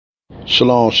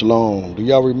Shalom, shalom. Do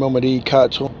y'all remember these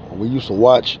cartoons we used to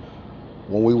watch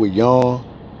when we were young?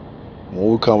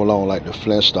 When we come along like the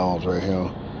Flintstones right here.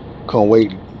 Couldn't wait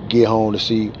to get home to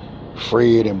see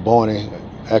Fred and Barney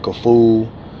act a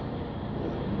fool.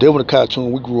 They were the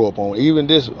cartoon we grew up on. Even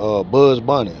this Bugs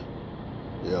Bunny.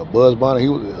 Yeah, Bugs Bunny,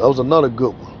 that was another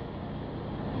good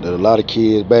one that a lot of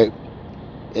kids back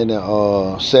in the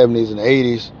 70s and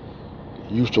 80s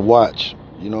used to watch.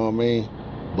 You know what I mean?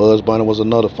 Bugs Bunny was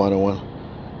another funny one.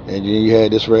 And then you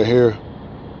had this right here,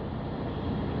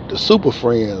 the Super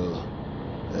Friends.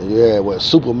 And you had what,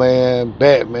 Superman,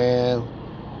 Batman,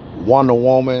 Wonder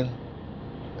Woman.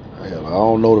 Hell, I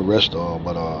don't know the rest of them,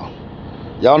 but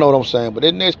y'all know what I'm saying. But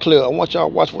this next clip, I want y'all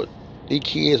to watch what these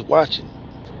kids watching.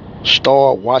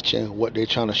 Start watching what they're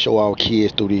trying to show our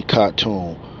kids through these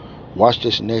cartoons. Watch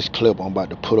this next clip I'm about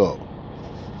to put up.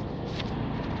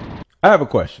 I have a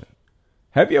question.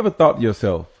 Have you ever thought to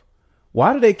yourself,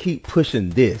 why do they keep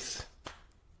pushing this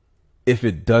if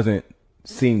it doesn't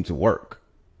seem to work?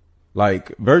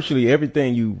 Like virtually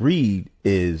everything you read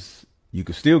is you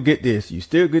can still get this, you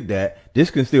still get that, this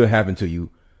can still happen to you.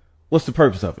 What's the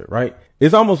purpose of it, right?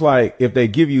 It's almost like if they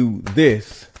give you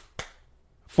this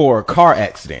for car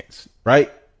accidents, right?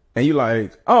 And you're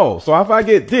like, oh, so if I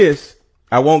get this,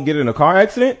 I won't get in a car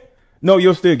accident? No,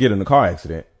 you'll still get in a car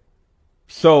accident.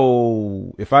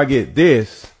 So if I get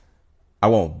this, I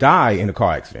won't die in a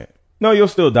car accident. No, you'll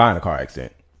still die in a car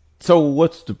accident. So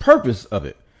what's the purpose of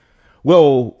it?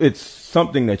 Well, it's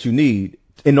something that you need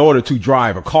in order to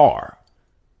drive a car.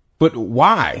 But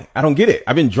why? I don't get it.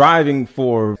 I've been driving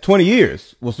for 20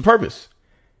 years. What's the purpose?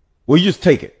 Well, you just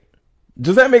take it.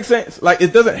 Does that make sense? Like,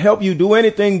 it doesn't help you do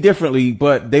anything differently,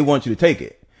 but they want you to take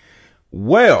it.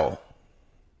 Well,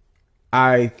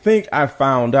 I think I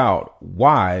found out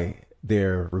why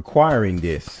they're requiring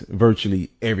this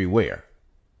virtually everywhere.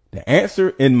 The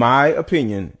answer, in my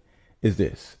opinion, is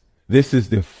this. This is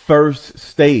the first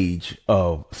stage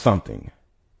of something.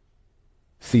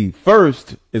 See,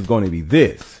 first is going to be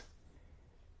this.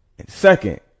 And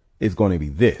second is going to be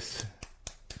this.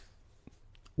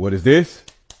 What is this?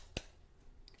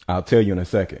 I'll tell you in a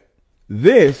second.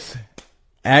 This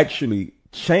actually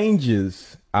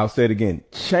changes, I'll say it again,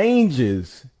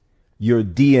 changes your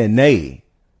DNA.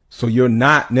 So you're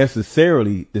not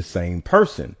necessarily the same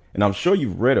person. And I'm sure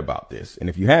you've read about this. And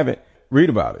if you haven't, read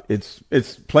about it.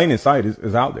 It's plain in sight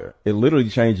is out there. It literally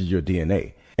changes your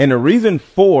DNA. And the reason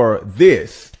for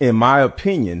this, in my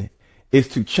opinion, is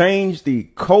to change the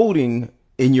coding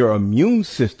in your immune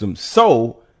system.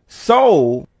 So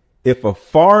if a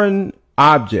foreign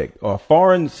object or a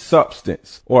foreign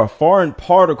substance or a foreign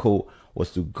particle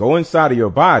was to go inside of your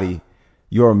body,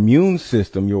 your immune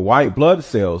system, your white blood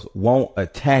cells won't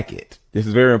attack it. This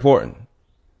is very important.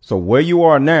 So where you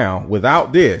are now,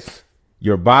 without this,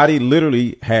 your body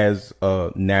literally has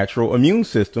a natural immune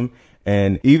system.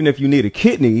 And even if you need a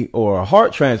kidney or a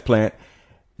heart transplant,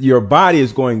 your body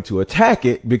is going to attack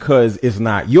it because it's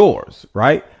not yours,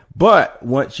 right? But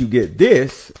once you get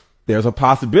this, there's a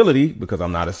possibility, because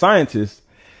I'm not a scientist,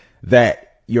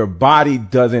 that your body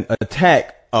doesn't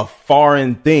attack a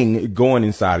foreign thing going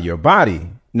inside of your body.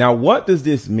 Now, what does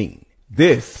this mean?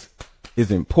 This is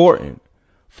important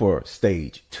for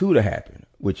stage 2 to happen,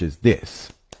 which is this.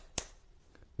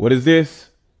 What is this?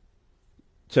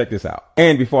 Check this out.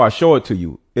 And before I show it to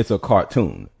you, it's a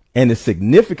cartoon. And the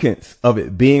significance of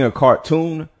it being a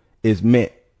cartoon is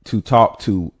meant to talk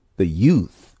to the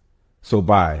youth. So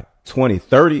by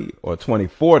 2030 or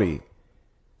 2040,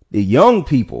 the young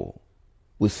people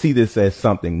will see this as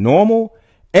something normal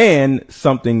and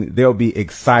something they'll be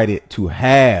excited to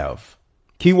have.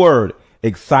 Keyword,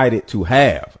 excited to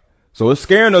have. So it's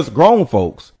scaring us grown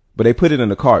folks, but they put it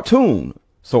in a cartoon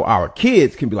so our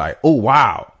kids can be like, oh,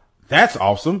 wow, that's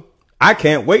awesome. I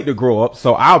can't wait to grow up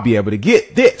so I'll be able to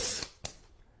get this.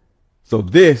 So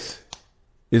this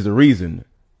is the reason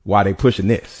why they pushing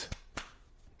this.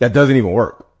 That doesn't even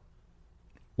work.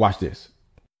 Watch this.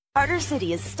 Carter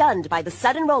City is stunned by the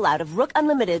sudden rollout of Rook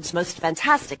Unlimited's most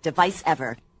fantastic device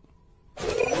ever.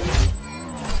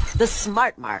 The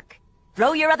Smart Mark.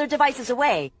 Throw your other devices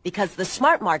away, because the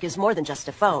Smart Mark is more than just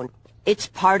a phone. It's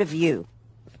part of you.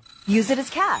 Use it as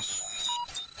cash.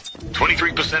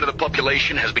 23% of the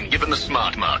population has been given the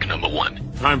Smart Mark, number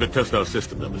 1. Time to test our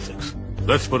system, number 6.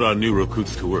 Let's put our new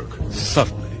recruits to work.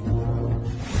 Subtly.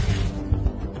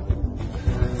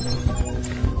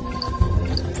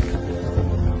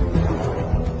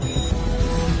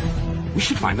 We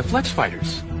should find the Flex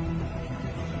Fighters.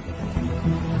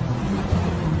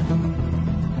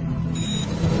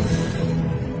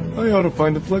 I ought to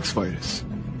find the Flex Fighters.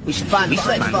 We should find the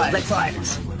Flex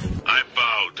Fighters. I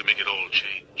vowed to make it all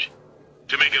change.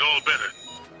 To make it all better.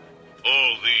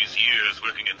 All these years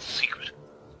working in secret.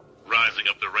 Rising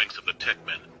up the ranks of the tech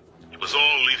men. It was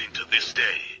all leading to this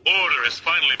day. Order has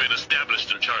finally been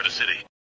established in Charter City.